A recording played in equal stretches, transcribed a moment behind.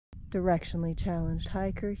directionally challenged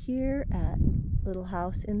hiker here at Little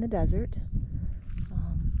House in the Desert.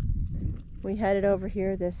 We headed over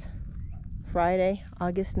here this Friday,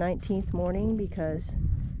 August 19th morning because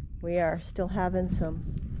we are still having some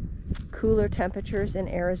cooler temperatures in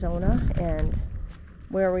Arizona, and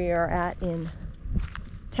where we are at in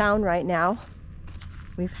town right now,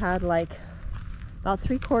 we've had like about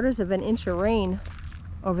 3/4 of an inch of rain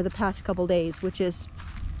over the past couple days,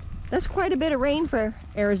 that's quite a bit of rain for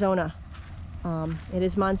Arizona. It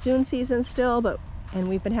is monsoon season still, and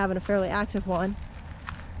we've been having a fairly active one.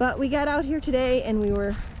 But we got out here today and we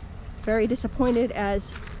were very disappointed,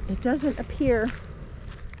 as it doesn't appear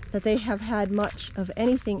that they have had much of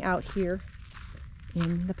anything out here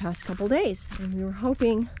in the past couple days. And we were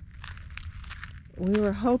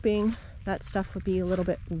hoping that stuff would be a little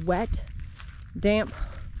bit wet, damp,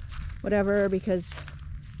 whatever, because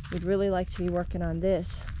we'd really like to be working on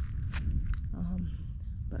this.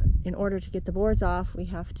 But in order to get the boards off, we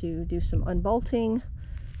have to do some unbolting,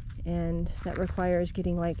 and that requires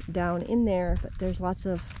getting like down in there, but there's lots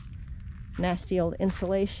of nasty old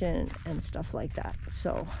insulation and stuff like that,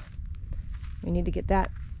 so we need to get that.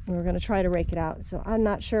 We're going to try to rake it out, so I'm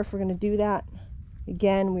not sure if we're going to do that.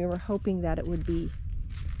 Again, we were hoping that it would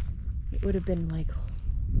have been like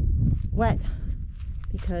wet,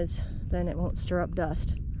 because then it won't stir up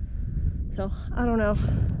dust. So I don't know,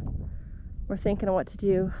 we're thinking of what to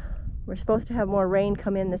do. We're supposed to have more rain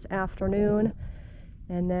come in this afternoon,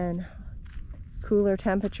 and then cooler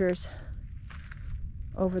temperatures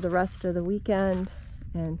over the rest of the weekend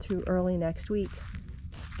and through early next week.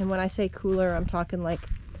 And when I say cooler, I'm talking like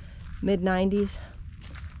mid-90s,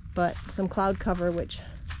 but some cloud cover, which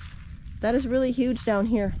that is really huge down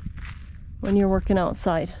here when you're working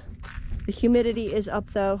outside. The humidity is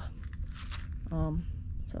up though,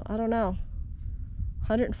 so I don't know,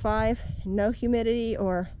 105 no humidity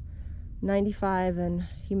or 95 and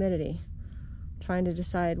humidity. Trying to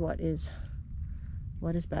decide what is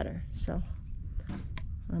better. So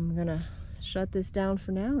I'm gonna shut this down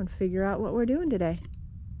for now and figure out what we're doing today.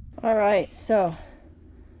 All right, so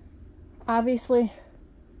obviously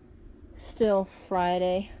still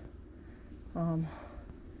Friday,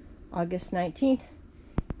 August 19th,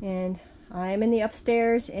 and I'm in the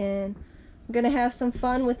upstairs, and I'm gonna have some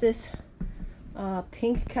fun with this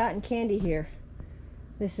pink cotton candy here.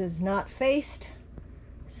 This is not faced,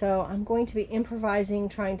 so I'm going to be improvising,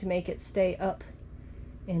 trying to make it stay up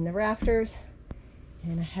in the rafters.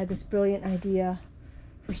 And I had this brilliant idea.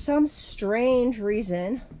 For some strange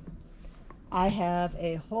reason, I have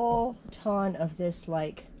a whole ton of this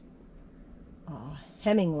like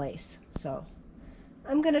hemming lace. So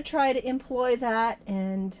I'm going to try to employ that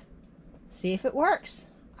and see if it works.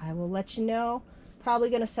 I will let you know. Probably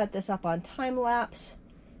going to set this up on time lapse,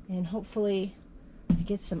 and hopefully I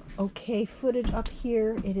get some okay footage up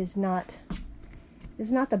here. It's not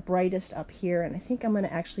the brightest up here, and I think I'm going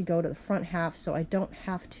to actually go to the front half so I don't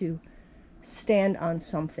have to stand on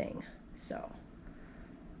something. So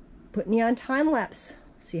putting you on time lapse,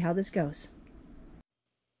 see how this goes.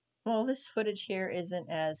 Well, this footage here isn't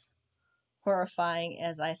as horrifying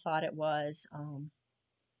as I thought it was.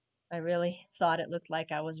 I really thought it looked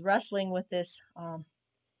like I was wrestling with this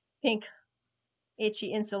pink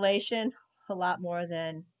itchy insulation a lot more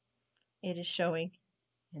than it is showing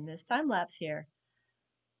in this time lapse here.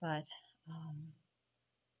 But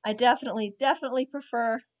I definitely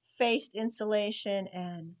prefer faced insulation,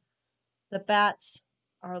 and the bats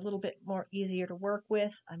are a little bit more easier to work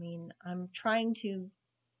with. I mean, I'm trying to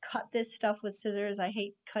cut this stuff with scissors. I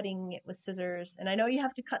hate cutting it with scissors, and I know you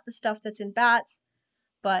have to cut the stuff that's in bats,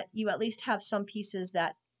 but you at least have some pieces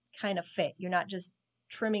that kind of fit. You're not just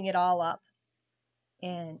trimming it all up.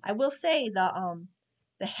 And I will say the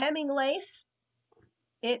hemming lace,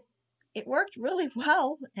 it worked really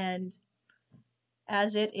well, and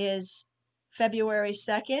as it is February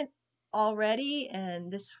 2nd already,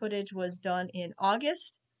 and this footage was done in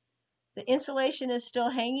August, the insulation is still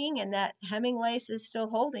hanging and that hemming lace is still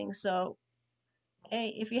holding. So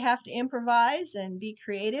hey, if you have to improvise and be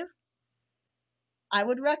creative, I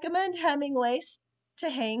would recommend hemming lace to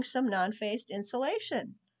hang some non-faced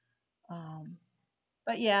insulation.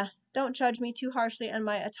 But yeah, don't judge me too harshly on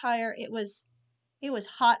my attire. It was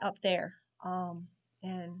hot up there,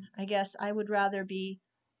 and I guess I would rather be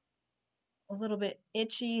a little bit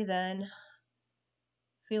itchy than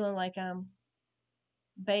feeling like I'm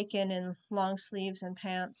baking in long sleeves and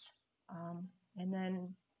pants. And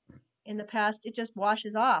then in the past, it just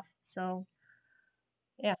washes off. So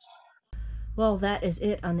yeah. Well, that is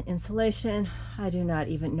it on the insulation. I do not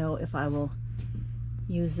even know if I will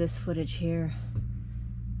use this footage here.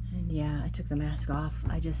 And Yeah, I took the mask off.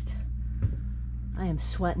 I am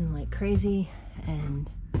sweating like crazy, and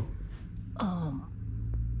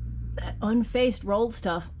that unfaced rolled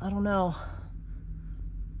stuff, I don't know.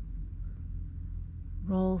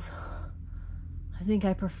 Rolls, I think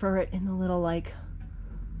I prefer it in the little, like,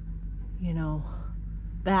 you know,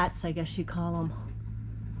 bats, I guess you call them.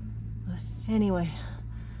 But anyway,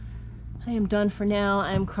 I am done for now.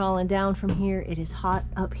 I am crawling down from here. It is hot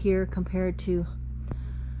up here compared to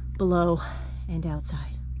below and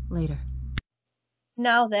outside. Later.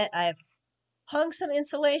 Now that I've hung some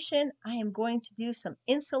insulation, I am going to do some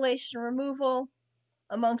insulation removal,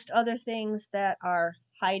 amongst other things that are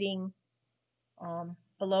hiding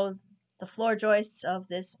below the floor joists of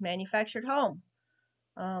this manufactured home.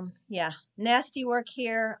 Yeah, nasty work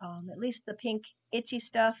here. At least the pink itchy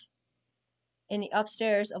stuff in the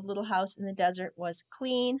upstairs of Little House in the Desert was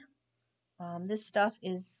clean. This stuff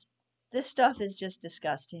is just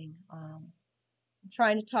disgusting. I'm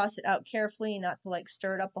trying to toss it out carefully, not to like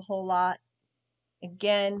stir it up a whole lot.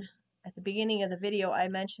 Again, at the beginning of the video, I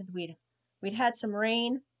mentioned we'd had some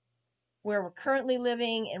rain where we're currently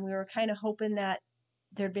living, and we were kind of hoping that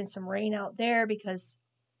there'd been some rain out there, because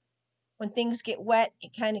when things get wet,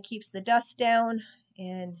 it kind of keeps the dust down.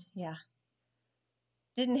 And yeah,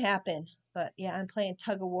 didn't happen. But yeah, I'm playing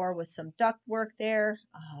tug of war with some duct work there.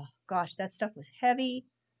 Oh gosh, that stuff was heavy.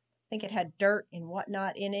 I think it had dirt and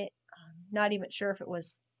whatnot in it. Not even sure if it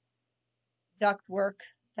was duct work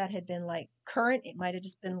that had been like current. It might have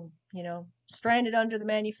just been, you know, stranded under the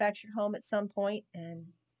manufactured home at some point. And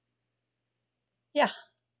yeah,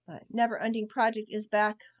 but Never Ending Project is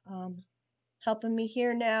back, helping me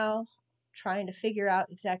here now, trying to figure out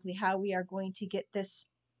exactly how we are going to get this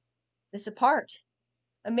apart.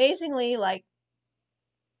 Amazingly, like,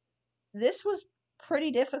 this was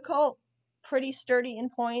pretty difficult, pretty sturdy in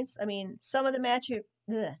points. I mean, some of the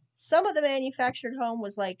manufactured home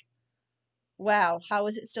was like, wow, how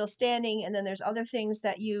is it still standing? And then there's other things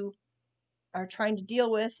that you are trying to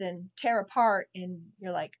deal with and tear apart, and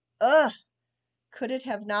you're like, ugh, could it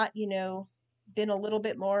have not, you know, been a little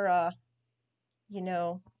bit more, you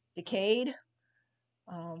know, decayed?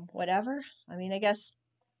 Whatever. I mean, I guess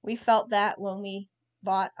we felt that when we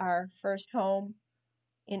bought our first home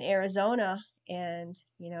in Arizona, and,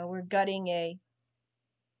 you know, we're gutting a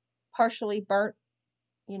partially burnt,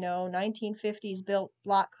 you know, 1950s built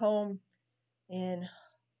block home in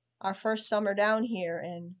our first summer down here,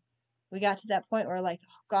 and we got to that point where, like,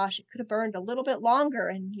 oh gosh, it could have burned a little bit longer,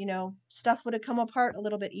 and, you know, stuff would have come apart a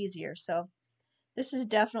little bit easier. So this is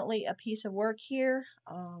definitely a piece of work here.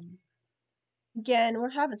 Again, we're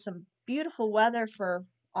having some beautiful weather for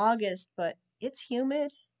August, but it's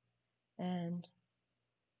humid and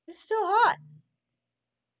it's still hot.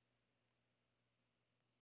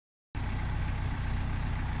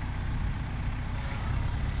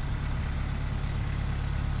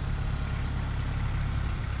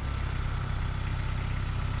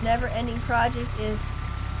 Never Ending Project is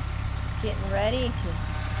getting ready to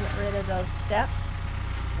get rid of those steps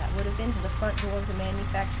that would have been to the front door of the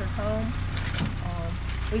manufactured home.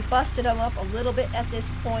 We've busted them up a little bit at this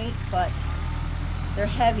point, but they're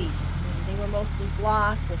heavy. I mean, they were mostly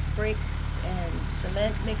block with bricks and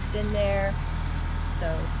cement mixed in there.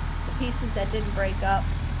 So the pieces that didn't break up,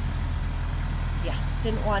 yeah,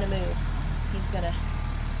 didn't want to move. He's gonna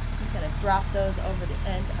drop those over the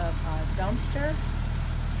end of our dumpster.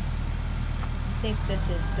 I think this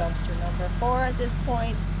is dumpster number 4 at this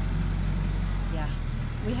point. Yeah,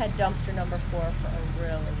 we had dumpster number 4 for a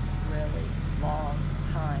really, really long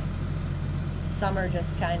time. Summer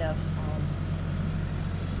just kind of,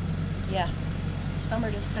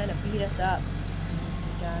 summer just kind of beat us up.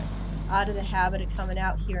 We got out of the habit of coming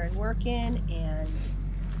out here and working, and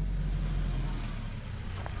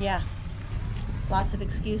yeah, lots of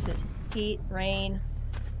excuses. Heat, rain,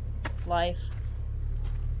 life.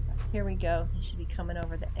 Here we go. He should be coming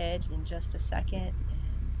over the edge in just a second, and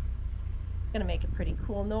it's gonna make a pretty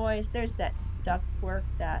cool noise. There's that duct work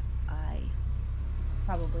that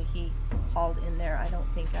he hauled in there. I don't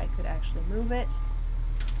think I could actually move it,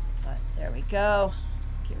 but there we go.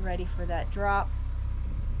 Get ready for that drop.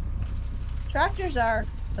 Tractors are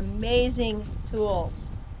amazing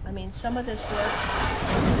tools. I mean, some of this work,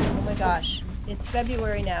 oh my gosh, it's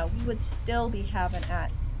February now. We would still be having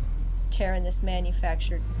at tearing this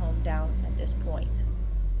manufactured home down at this point.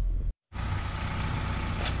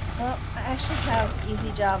 Well, I actually have the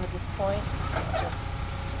easy job at this point. Just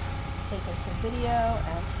taking some video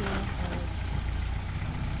as he is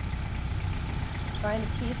trying to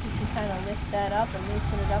see if he can kind of lift that up and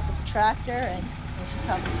loosen it up with the tractor. And as you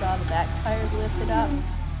probably saw, the back tires lifted up.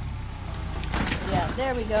 Yeah,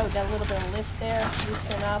 there we go. Got a little bit of lift there.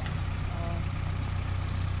 Loosen up.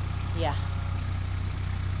 Yeah.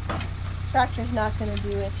 Tractor's not going to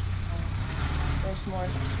do it. There's more.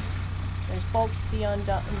 There's bolts to be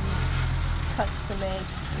undone, cuts to make.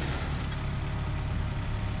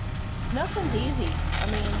 Nothing's easy. I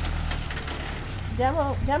mean,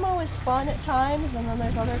 demo is fun at times, and then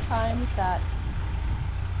there's other times that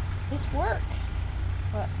it's work.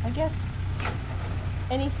 But I guess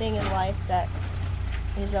anything in life that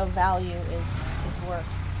is of value is work.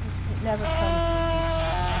 It never comes easy.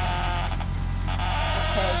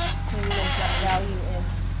 Okay, maybe there's not value in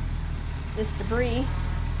this debris,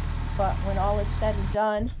 but when all is said and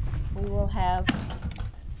done, we will have,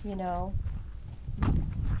 you know,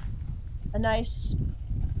 a nice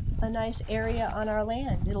area on our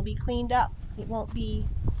land. It'll be cleaned up. It won't be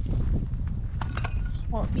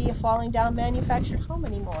a falling down manufactured home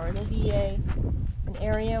anymore. It'll be an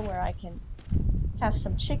area where I can have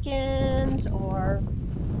some chickens, or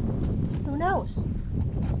who knows.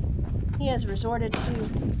 He has resorted to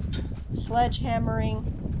sledgehammering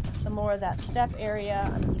some more of that step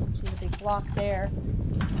area. I mean, you can see the big block there.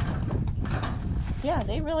 Yeah,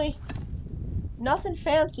 they really, nothing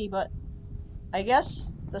fancy, but I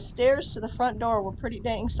guess the stairs to the front door were pretty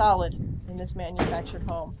dang solid in this manufactured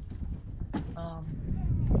home.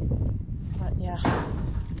 But yeah,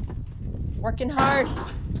 working hard,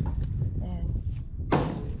 and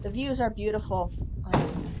the views are beautiful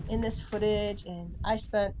in this footage, and I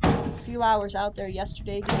spent a few hours out there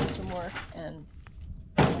yesterday doing some work, and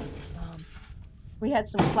we had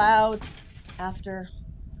some clouds after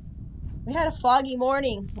we had a foggy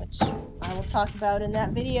morning, which I will talk about in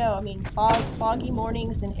that video. I mean, foggy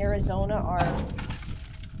mornings in Arizona are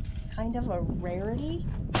kind of a rarity.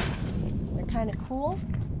 They're kind of cool.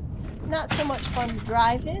 Not so much fun to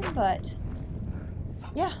drive in, but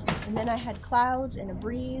yeah. And then I had clouds and a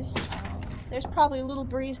breeze. There's probably a little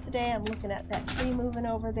breeze today. I'm looking at that tree moving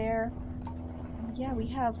over there. Yeah, we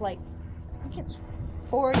have like, I think it's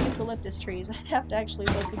 4 eucalyptus trees. I'd have to actually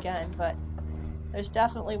look again, but there's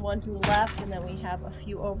definitely one to the left, and then we have a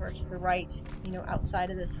few over to the right, you know,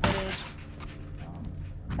 outside of this footage.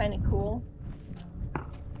 Kind of cool.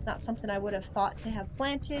 Not something I would have thought to have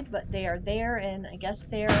planted, but they are there, and I guess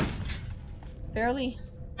they're fairly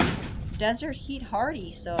desert heat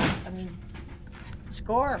hardy. So, I mean,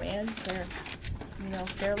 score, man. They're, you know,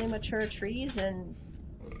 fairly mature trees, and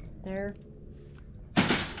they're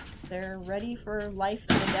ready for life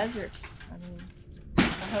in the desert. I mean,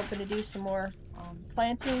 we're hoping to do some more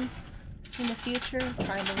planting in the future,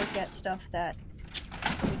 trying to look at stuff that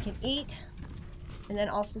we can eat, and then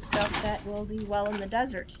also stuff that will do well in the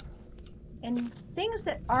desert, and things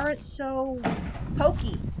that aren't so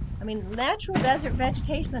pokey. I mean, natural desert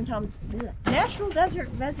vegetation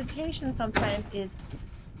sometimes is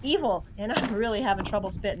evil, and I'm really having trouble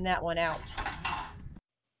spitting that one out.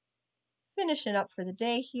 Finishing up for the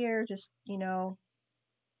day here, just, you know,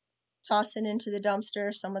 tossing into the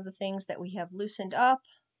dumpster some of the things that we have loosened up.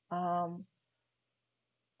 I'm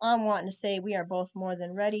wanting to say we are both more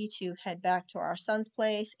than ready to head back to our son's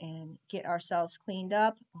place and get ourselves cleaned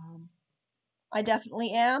up. I definitely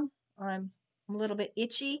am. I'm a little bit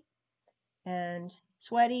itchy and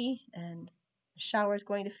sweaty, and the shower is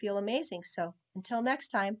going to feel amazing. So until next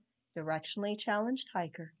time, directionally challenged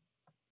hiker.